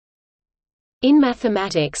In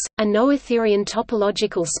mathematics, a Noetherian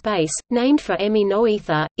topological space, named for Emmy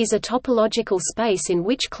Noether, is a topological space in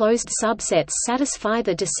which closed subsets satisfy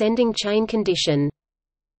the descending chain condition.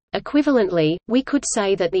 Equivalently, we could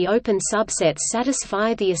say that the open subsets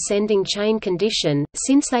satisfy the ascending chain condition,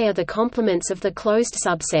 since they are the complements of the closed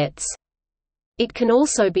subsets. It can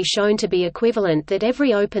also be shown to be equivalent that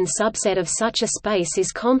every open subset of such a space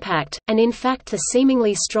is compact, and in fact the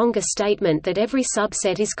seemingly stronger statement that every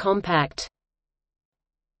subset is compact.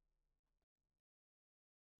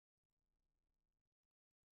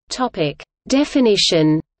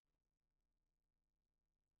 Definition.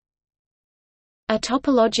 A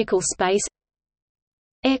topological space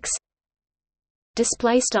X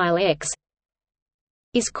 (X)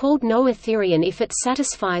 is called Noetherian if it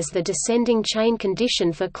satisfies the descending chain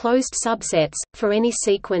condition for closed subsets for any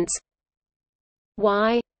sequence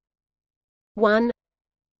y 1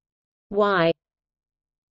 y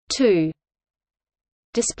 2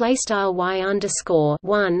 display style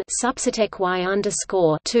y_1 subsetec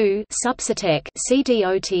y_2 subsetec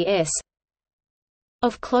cdots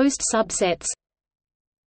of closed subsets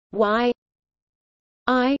y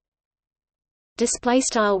I display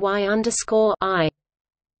style y_I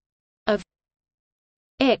of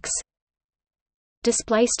x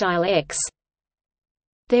display style x.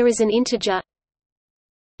 There is an integer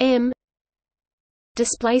m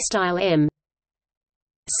display style m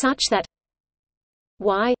such that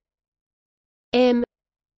y m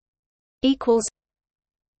equals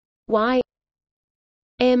y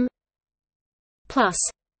m plus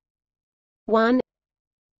 1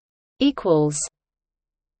 equals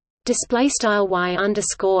display style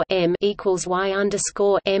y_m equals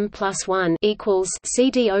y_m plus 1 equals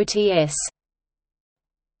cdots.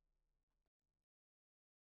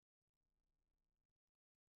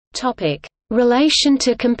 Topic: Relation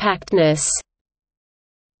to compactness.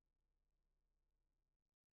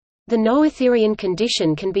 The Noetherian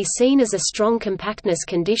condition can be seen as a strong compactness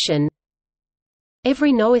condition.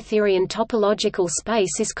 Every Noetherian topological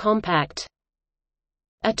space is compact.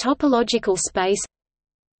 A topological space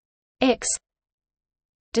X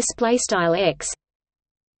display style X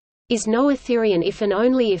is Noetherian if and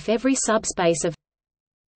only if every subspace of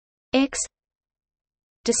X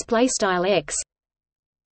display style X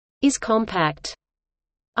is compact,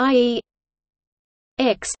 i.e.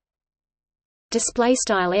 X display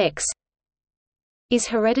style X is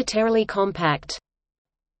hereditarily compact.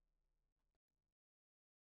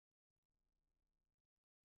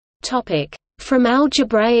 Topic: From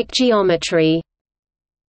algebraic geometry.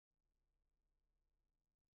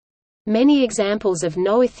 Many examples of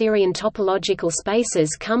Noetherian topological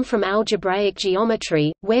spaces come from algebraic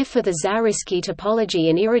geometry, where for the Zariski topology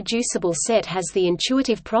an irreducible set has the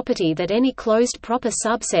intuitive property that any closed proper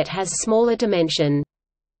subset has smaller dimension.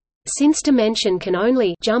 Since dimension can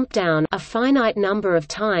only jump down a finite number of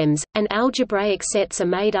times, and algebraic sets are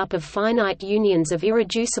made up of finite unions of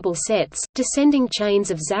irreducible sets, descending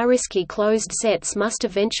chains of Zariski closed sets must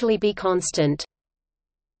eventually be constant.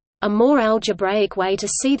 A more algebraic way to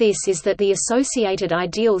see this is that the associated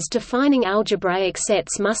ideals defining algebraic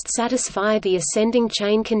sets must satisfy the ascending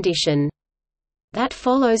chain condition. That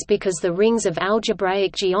follows because the rings of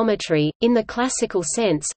algebraic geometry, in the classical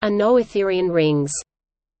sense, are Noetherian rings.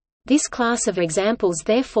 This class of examples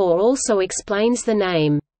therefore also explains the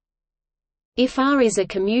name. If R is a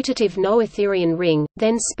commutative Noetherian ring,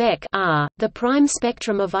 then spec R, the prime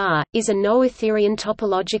spectrum of R, is a Noetherian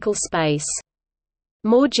topological space.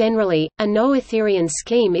 More generally, a Noetherian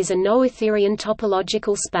scheme is a Noetherian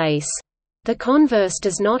topological space. The converse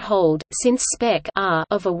does not hold, since spec R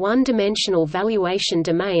of a one-dimensional valuation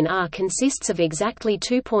domain R consists of exactly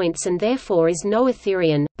 2 points and therefore is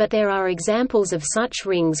Noetherian, but there are examples of such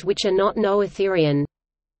rings which are not Noetherian.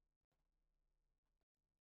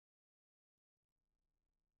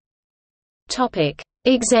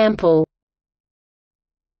 Example: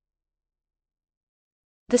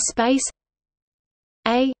 the space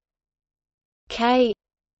A K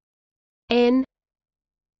N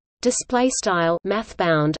display style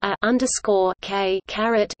mathbound a underscore K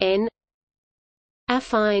caret N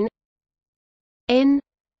affine N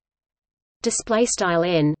display style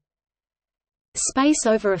N space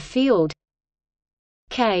over a field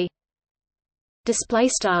K display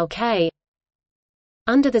style K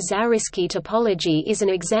under the Zariski topology is an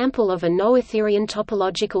example of a Noetherian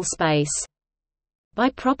topological space.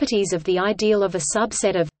 By properties of the ideal of a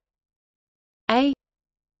subset of A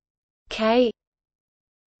K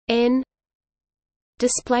N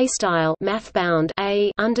display style mathbound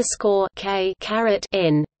A underscore K caret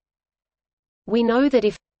N, we know that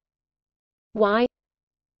if y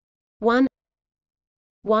 1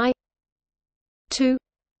 y 2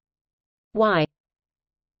 y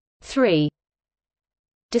 3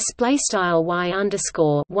 display style y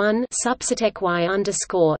underscore 1 subsetec y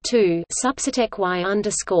underscore 2 subsetec y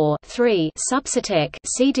underscore 3 subsetec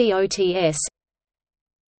cdots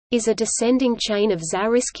is a descending chain of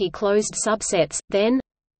Zariski closed subsets. Then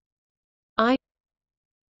I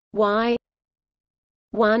y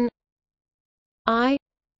 1 I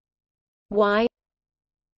y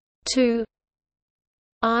 2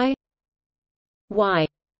 I y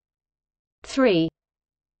 3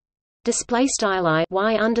 display style I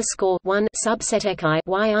y underscore 1 subsetec I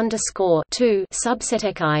y underscore 2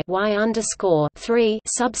 subsetec I y underscore 3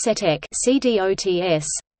 subsetec cdots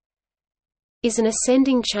is an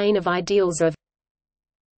ascending chain of ideals of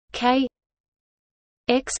k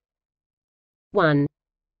x 1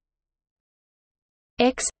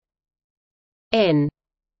 x n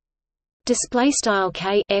display style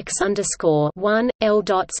k x underscore 1 l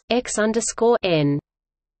dots x underscore n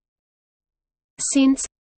since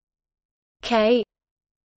k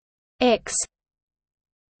x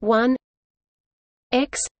 1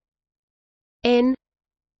 x n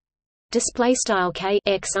display style k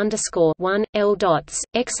x underscore 1 l dots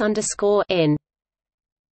x underscore n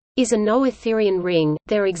is a Noetherian ring.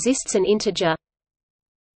 There exists an integer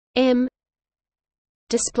m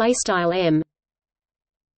display style m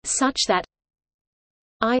such that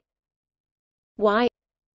I y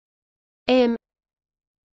m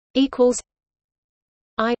equals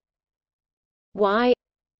I y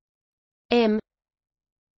m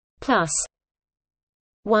plus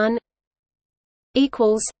 1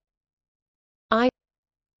 equals I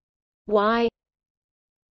y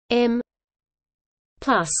m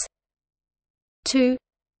plus 2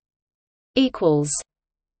 equals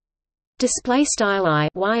display style I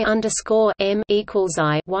y underscore m equals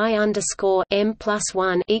I y underscore m plus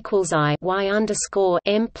 1 equals I y underscore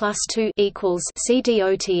m plus 2 equals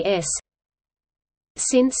cdots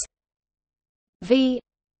since v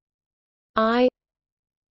I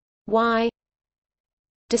y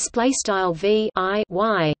display style v I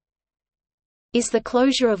y is the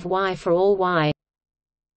closure of Y for all y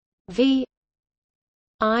v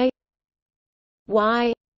I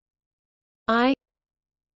y I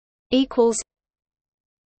equals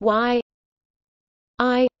y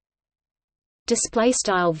I display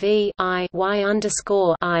style v I y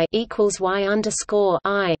underscore I equals y underscore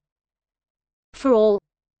I for all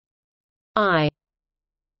I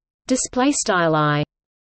display style I.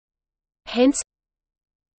 Hence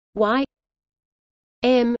y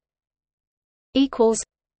m equals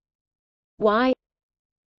y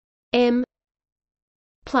m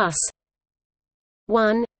plus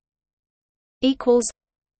 1 equals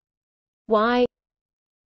y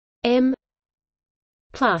m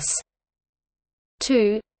plus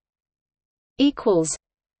 2 equals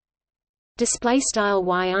display style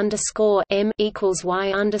y underscore m equals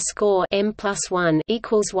y underscore m plus 1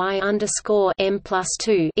 equals y underscore m plus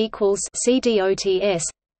 2 equals cdots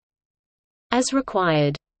as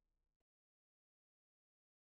required.